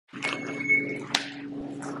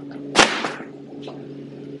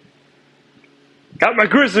Got my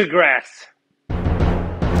grizzly grass.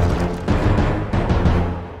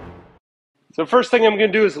 So first thing I'm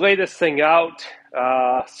going to do is lay this thing out.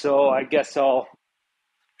 So I guess I'll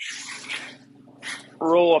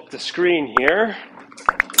roll up the screen here.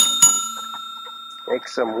 Make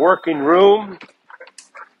some working room.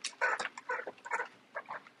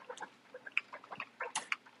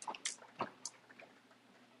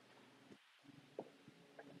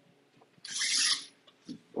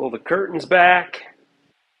 Pull the curtains back.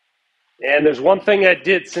 And there's one thing I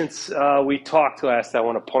did since we talked last I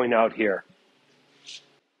want to point out here.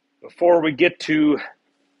 Before we get to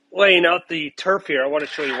laying out the turf here, I want to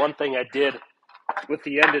show you one thing I did with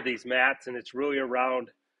the end of these mats, and it's really around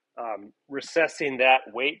recessing that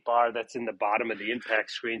weight bar that's in the bottom of the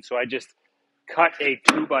impact screen. So I just cut a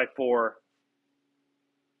 2x4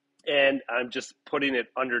 and I'm just putting it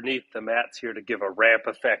underneath the mats here to give a ramp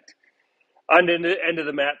effect on the end of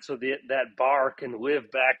the mat so that bar can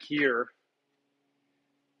live back here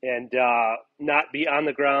and not be on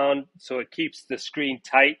the ground, so it keeps the screen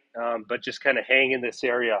tight, but just kind of hang in this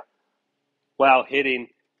area while hitting.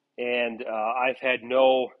 And I've had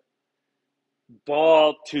no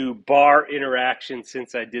ball to bar interaction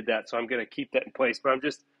since I did that, so I'm going to keep that in place. But I'm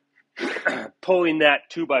just pulling that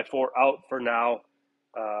 2x4 out for now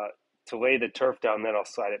to lay the turf down, then I'll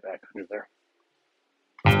slide it back under there.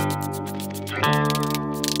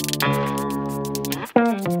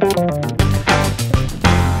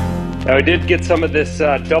 Now I did get some of this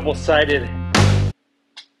double-sided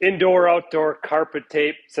indoor-outdoor carpet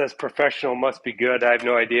tape. It says professional, must be good. I have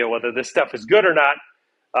no idea whether this stuff is good or not,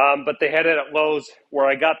 but they had it at Lowe's where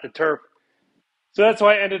I got the turf. So that's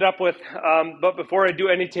what I ended up with. But before I do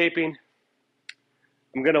any taping,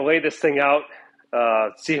 I'm going to lay this thing out,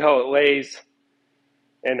 see how it lays,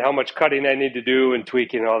 and how much cutting I need to do and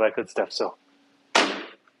tweaking and all that good stuff. So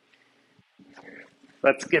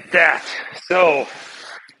let's get that. So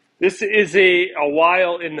this is a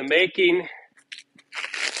while in the making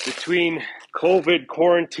between COVID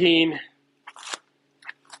quarantine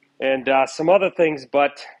and some other things,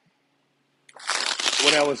 but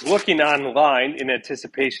when I was looking online in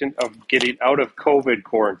anticipation of getting out of COVID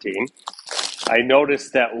quarantine, I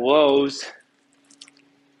noticed that Lowe's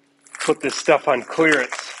put this stuff on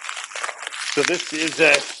clearance. So this is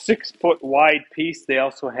a 6-foot wide piece. They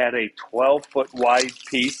also had a 12-foot wide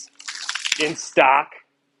piece in stock.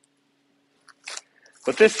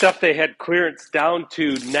 But this stuff they had clearance down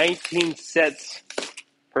to 19 cents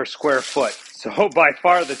per square foot. So by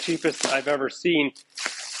far the cheapest I've ever seen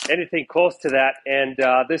anything close to that. And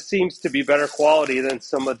this seems to be better quality than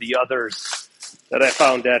some of the others that I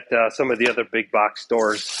found at some of the other big box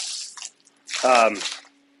stores.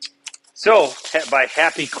 So by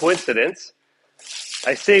happy coincidence,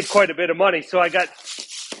 I saved quite a bit of money. So I got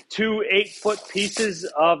 2 8-foot pieces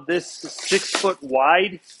of this 6-foot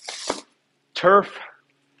wide turf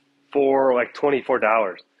for like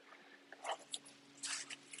 $24.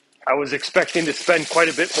 I was expecting to spend quite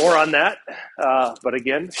a bit more on that, but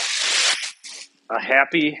again, a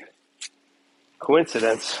happy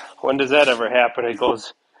coincidence. When does that ever happen? It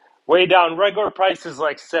goes way down. Regular price is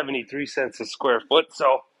like 73 cents a square foot,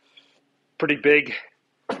 so pretty big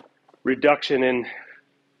reduction in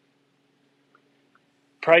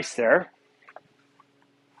price there.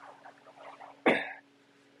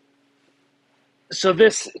 So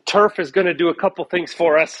this turf is going to do a couple things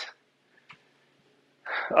for us.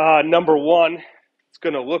 Number one, it's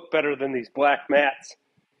going to look better than these black mats.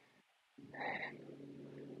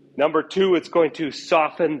 Number two, it's going to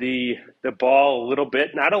soften the ball a little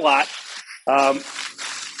bit, not a lot, but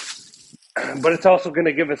it's also going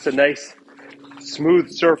to give us a nice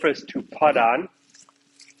smooth surface to putt on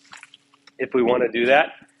if we want to do that.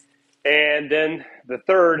 And then the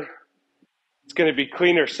third, it's going to be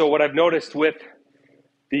cleaner. So what I've noticed with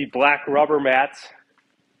the black rubber mats,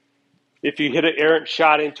 if you hit an errant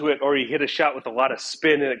shot into it or you hit a shot with a lot of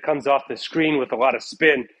spin and it comes off the screen with a lot of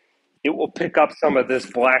spin, it will pick up some of this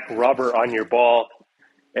black rubber on your ball.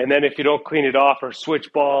 And then if you don't clean it off or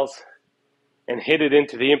switch balls and hit it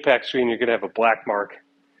into the impact screen, you're going to have a black mark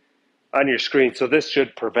on your screen. So this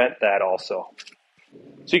should prevent that also.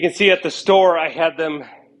 So you can see at the store, I had them,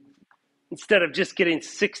 instead of just getting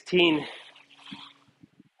 16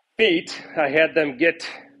 feet, I had them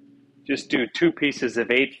just do 2 pieces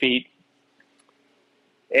of 8 feet.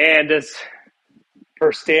 And as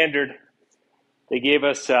per standard, they gave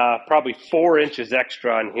us probably 4 inches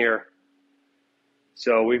extra on here.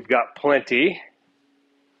 So we've got plenty.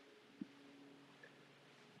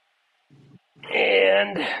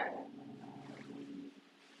 And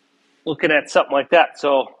looking at something like that.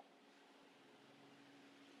 So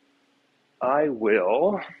I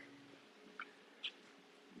will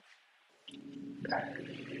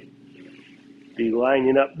be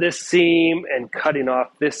lining up this seam and cutting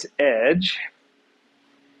off this edge.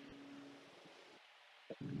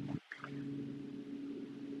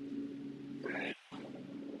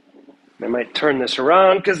 I might turn this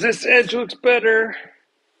around because this edge looks better.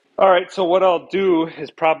 All right, so what I'll do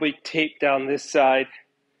is probably tape down this side,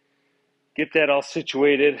 get that all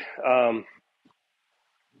situated. On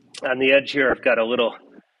the edge here, I've got a little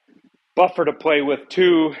buffer to play with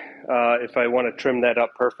too, if I want to trim that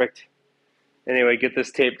up perfect. Anyway, get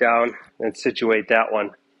this tape down and situate that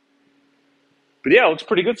one. But yeah, it looks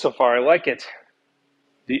pretty good so far. I like it.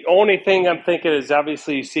 The only thing I'm thinking is,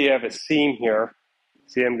 obviously you see I have a seam here.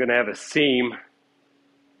 See, I'm going to have a seam.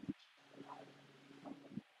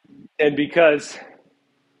 And because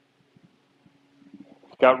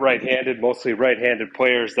I've got right-handed, mostly right-handed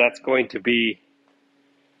players, that's going to be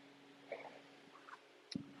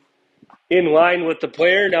in line with the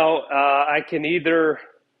player. Now, I can either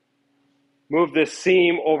move this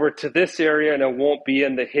seam over to this area and it won't be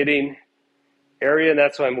in the hitting area, and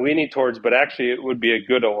that's what I'm leaning towards, but actually it would be a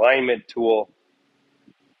good alignment tool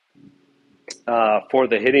for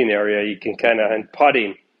the hitting area. You can kind of, and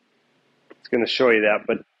putting, it's going to show you that,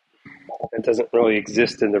 but it doesn't really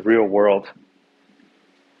exist in the real world.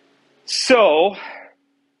 So, I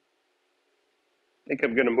think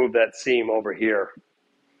I'm going to move that seam over here,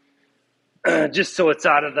 just so it's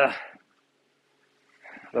out of the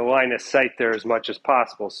line of sight there as much as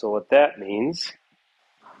possible. So what that means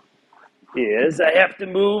is I have to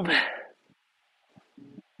move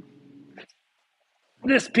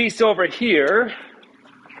this piece over here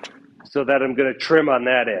so that I'm going to trim on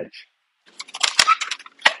that edge.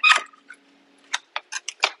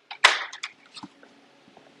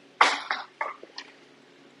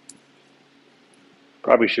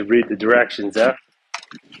 Probably should read the directions, huh?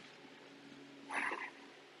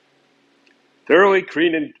 Thoroughly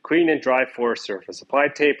clean and dry floor surface. Apply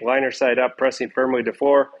tape liner side up, pressing firmly to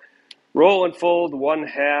floor. Roll and fold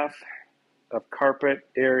 1/2 of carpet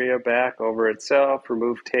area back over itself.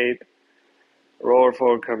 Remove tape. Roll or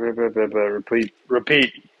fold, cover,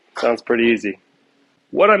 repeat. Sounds pretty easy.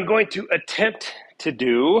 What I'm going to attempt to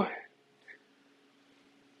do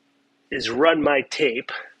is run my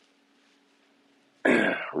tape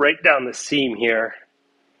right down the seam here.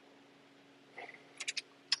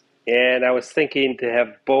 And I was thinking to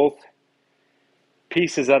have both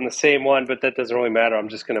pieces on the same one, but that doesn't really matter. I'm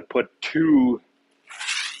just going to put two.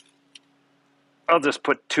 I'll just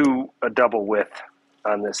put a double width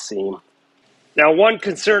on this seam. Now, one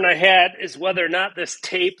concern I had is whether or not this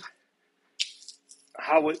tape,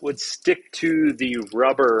 how it would stick to the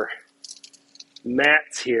rubber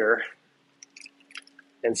mats here.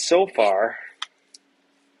 And so far,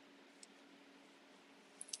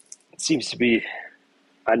 it seems to be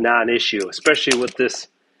a non-issue, especially with this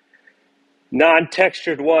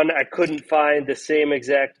non-textured one. I couldn't find the same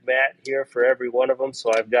exact mat here for every one of them,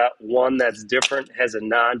 so I've got one that's different, has a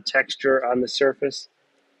non-texture on the surface.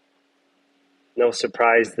 No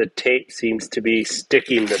surprise, the tape seems to be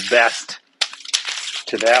sticking the best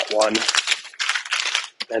to that one,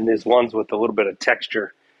 and there's ones with a little bit of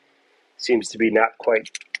texture seems to be not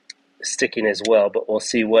quite sticking as well, but we'll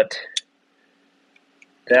see what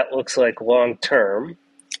that looks like long term.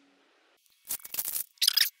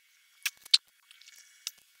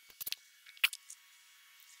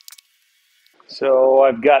 So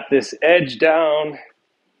I've got this edge down.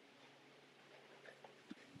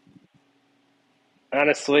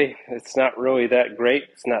 Honestly, it's not really that great.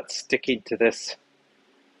 It's not sticking to this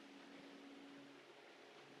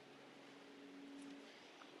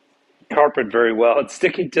carpet very well. It's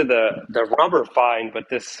sticking to the rubber fine, but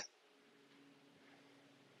the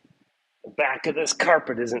back of this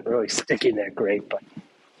carpet isn't really sticking that great. But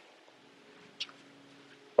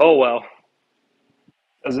oh well,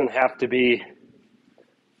 doesn't have to be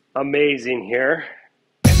amazing here.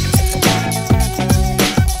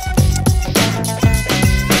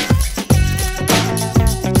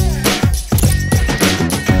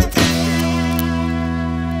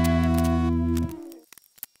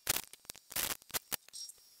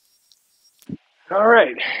 All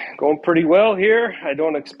right, going pretty well here. I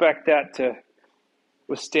don't expect that to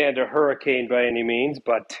withstand a hurricane by any means,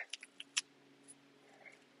 but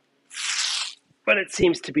it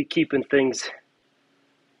seems to be keeping things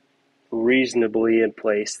reasonably in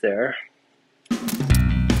place there.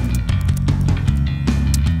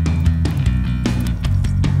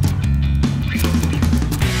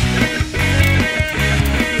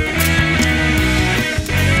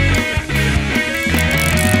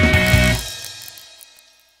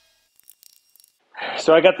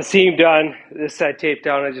 So I got the seam done, this side taped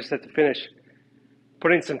down. I just have to finish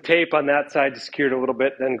putting some tape on that side to secure it a little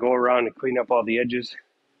bit, then go around and clean up all the edges,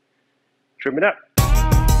 trim it up.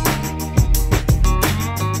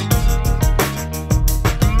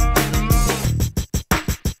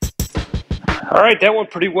 All right, that went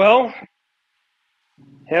pretty well.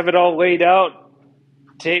 Have it all laid out,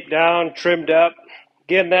 taped down, trimmed up.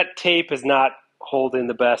 Again, that tape is not holding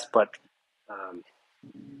the best, but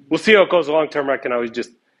we'll see how it goes long term. I can always just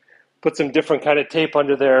put some different kind of tape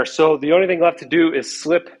under there. So the only thing left to do is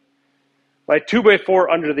slip my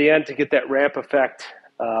 2x4 under the end to get that ramp effect,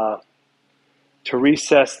 to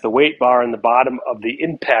recess the weight bar in the bottom of the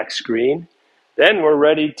impact screen. Then we're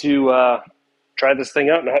ready to try this thing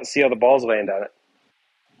out and see how the balls land on it.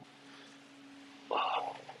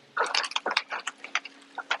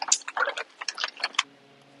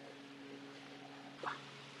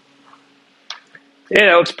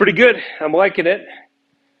 Yeah, it looks pretty good. I'm liking it.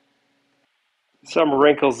 Some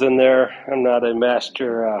wrinkles in there. I'm not a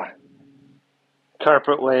master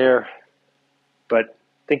carpet layer, but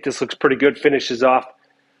I think this looks pretty good. Finishes off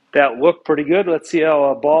that look pretty good. Let's see how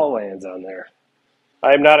a ball lands on there.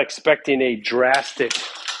 I'm not expecting a drastic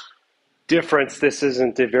difference. This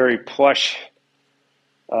isn't a very plush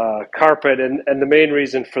carpet, and the main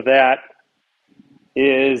reason for that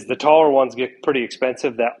is the taller ones get pretty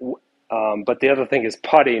expensive. But the other thing is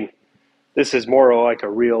putting. This is more like a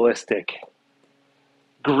realistic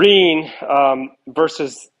green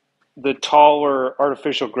versus the taller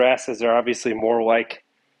artificial grasses are obviously more like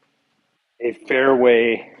a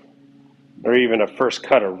fairway or even a first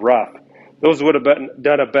cut of rough. Those would have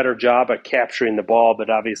done a better job at capturing the ball, but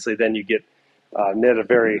obviously then you get net a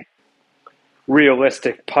very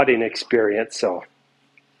realistic putting experience. So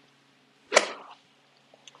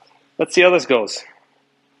let's see how this goes.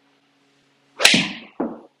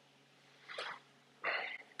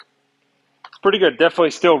 Pretty good.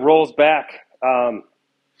 Definitely still rolls back,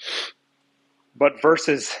 but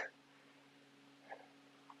versus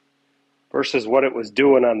what it was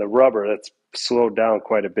doing on the rubber, that's slowed down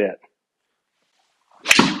quite a bit.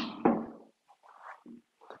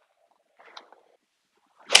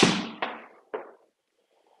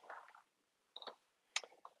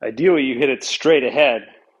 Ideally, you hit it straight ahead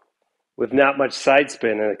with not much side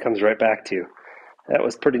spin, and it comes right back to you. That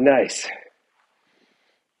was pretty nice.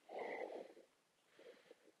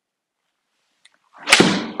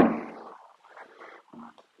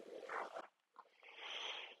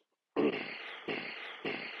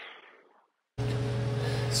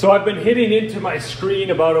 So I've been hitting into my screen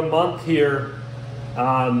about a month here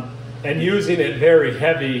and using it very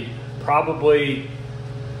heavy, probably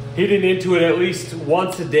hitting into it at least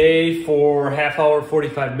once a day for half hour,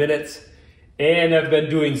 45 minutes. And I've been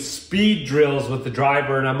doing speed drills with the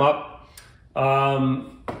driver, and I'm up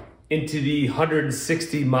into the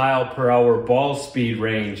 160 mile per hour ball speed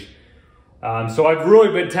range. So I've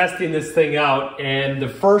really been testing this thing out, and the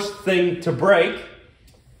first thing to break,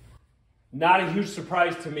 not a huge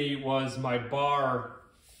surprise to me, was my bar,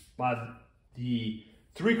 the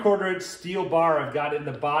 3/4 inch steel bar I've got in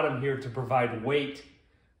the bottom here to provide weight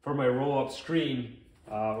for my roll-up screen,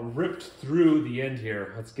 ripped through the end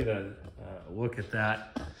here. Let's get a look at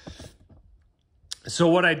that. So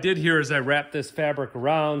what I did here is I wrapped this fabric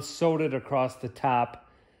around, sewed it across the top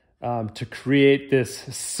to create this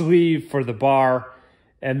sleeve for the bar,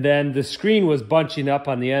 and then the screen was bunching up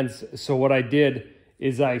on the ends. So what I did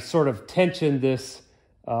is I sort of tensioned this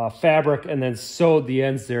fabric and then sewed the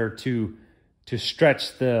ends there to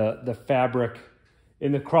stretch the fabric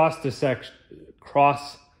in the cross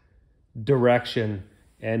direction,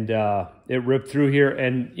 and it ripped through here.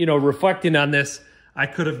 And you know, reflecting on this, I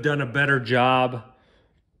could have done a better job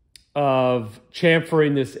of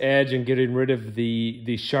chamfering this edge and getting rid of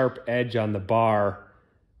the sharp edge on the bar.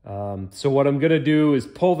 So what I'm gonna do is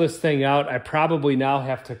pull this thing out. I probably now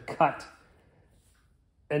have to cut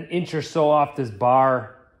an inch or so off this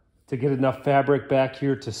bar to get enough fabric back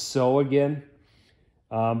here to sew again.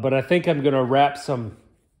 But I think I'm gonna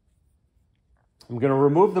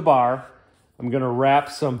remove the bar. I'm gonna wrap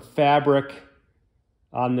some fabric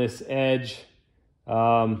on this edge.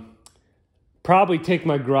 Probably take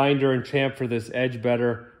my grinder and chamfer this edge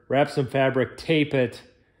better, wrap some fabric, tape it,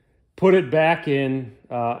 put it back in,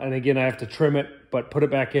 and again, I have to trim it, but put it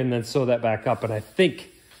back in, then sew that back up, and I think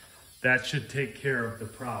that should take care of the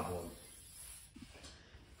problem.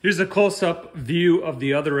 Here's a close-up view of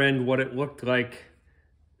the other end, what it looked like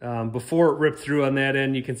before it ripped through on that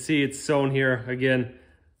end. You can see it's sewn here. Again,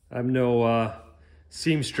 I'm no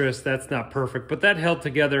seamstress, that's not perfect, but that held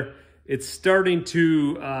together. It's starting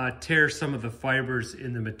to tear some of the fibers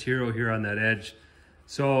in the material here on that edge.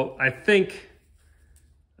 So I think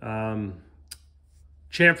chamfering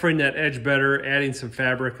that edge better, adding some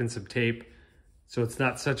fabric and some tape so it's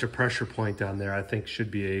not such a pressure point on there, I think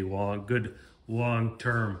should be a good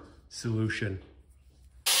long-term solution.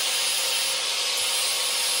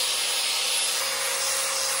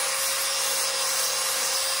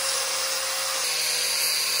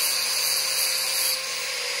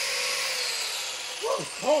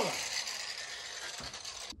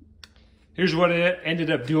 Here's what I ended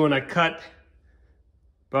up doing. I cut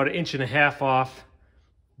about 1.5 inches off,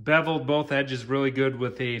 beveled both edges really good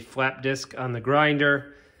with a flap disc on the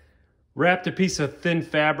grinder, wrapped a piece of thin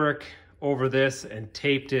fabric over this and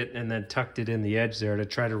taped it, and then tucked it in the edge there to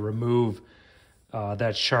try to remove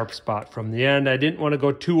that sharp spot from the end. I didn't want to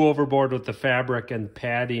go too overboard with the fabric and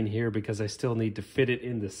padding here because I still need to fit it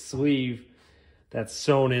in the sleeve that's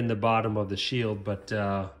sewn in the bottom of the shield, but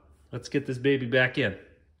let's get this baby back in.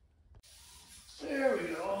 There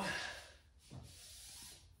we go.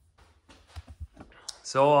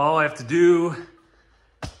 So all I have to do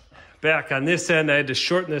back on this end, I had to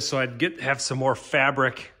shorten this so I'd have some more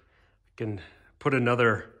fabric. I can put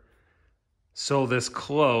sew this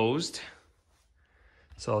closed.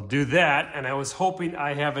 So I'll do that, and I was hoping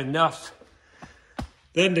I have enough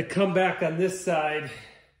then to come back on this side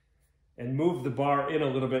and move the bar in a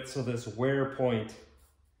little bit so this wear point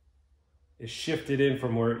is shifted in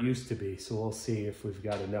from where it used to be. So we'll see if we've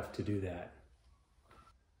got enough to do that.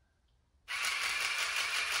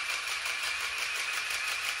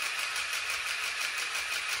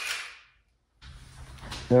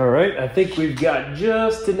 All right, I think we've got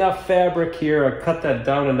just enough fabric here. I cut that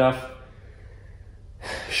down enough.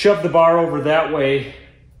 Shove the bar over that way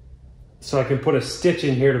so I can put a stitch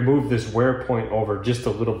in here to move this wear point over just a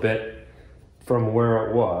little bit from where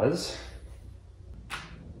it was.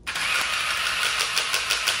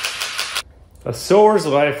 A sewer's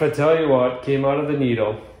life, I tell you what, came out of the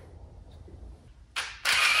needle.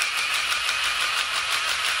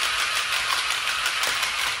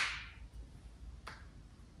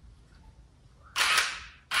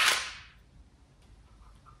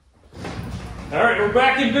 All right, we're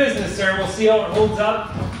back in business, sir. We'll see how it holds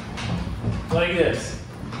up like this.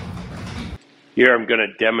 Here I'm going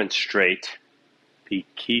to demonstrate the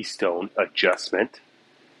keystone adjustment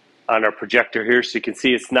on our projector here, so you can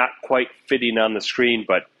see it's not quite fitting on the screen,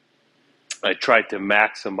 but I tried to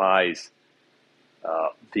maximize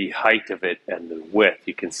the height of it and the width.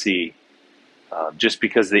 You can see just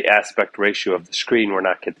because of the aspect ratio of the screen, we're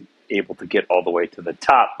not able to get all the way to the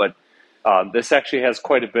top, but this actually has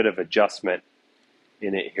quite a bit of adjustment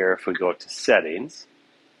in it here. If we go to settings,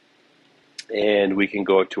 and we can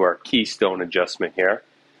go to our keystone adjustment here,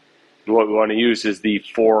 and what we want to use is the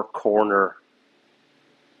 4-corner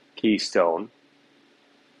keystone,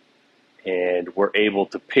 and we're able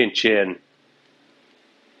to pinch in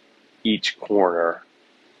each corner,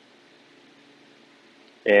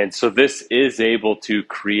 and so this is able to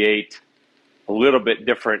create a little bit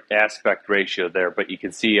different aspect ratio there, but you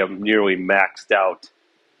can see I'm nearly maxed out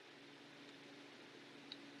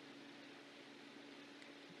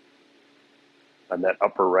on that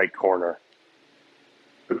upper right corner.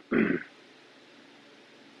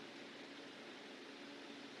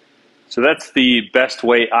 So that's the best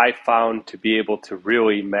way I found to be able to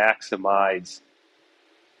really maximize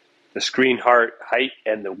the screen height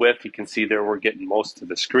and the width. You can see there we're getting most of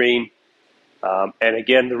the screen. And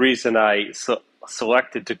again, the reason I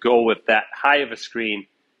selected to go with that high of a screen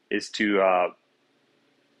is to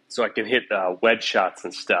so I can hit wedge shots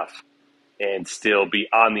and stuff and still be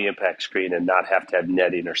on the impact screen and not have to have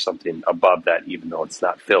netting or something above that, even though it's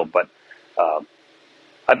not filled. But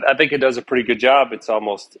I think it does a pretty good job. It's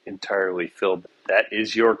almost entirely filled. That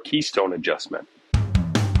is your keystone adjustment.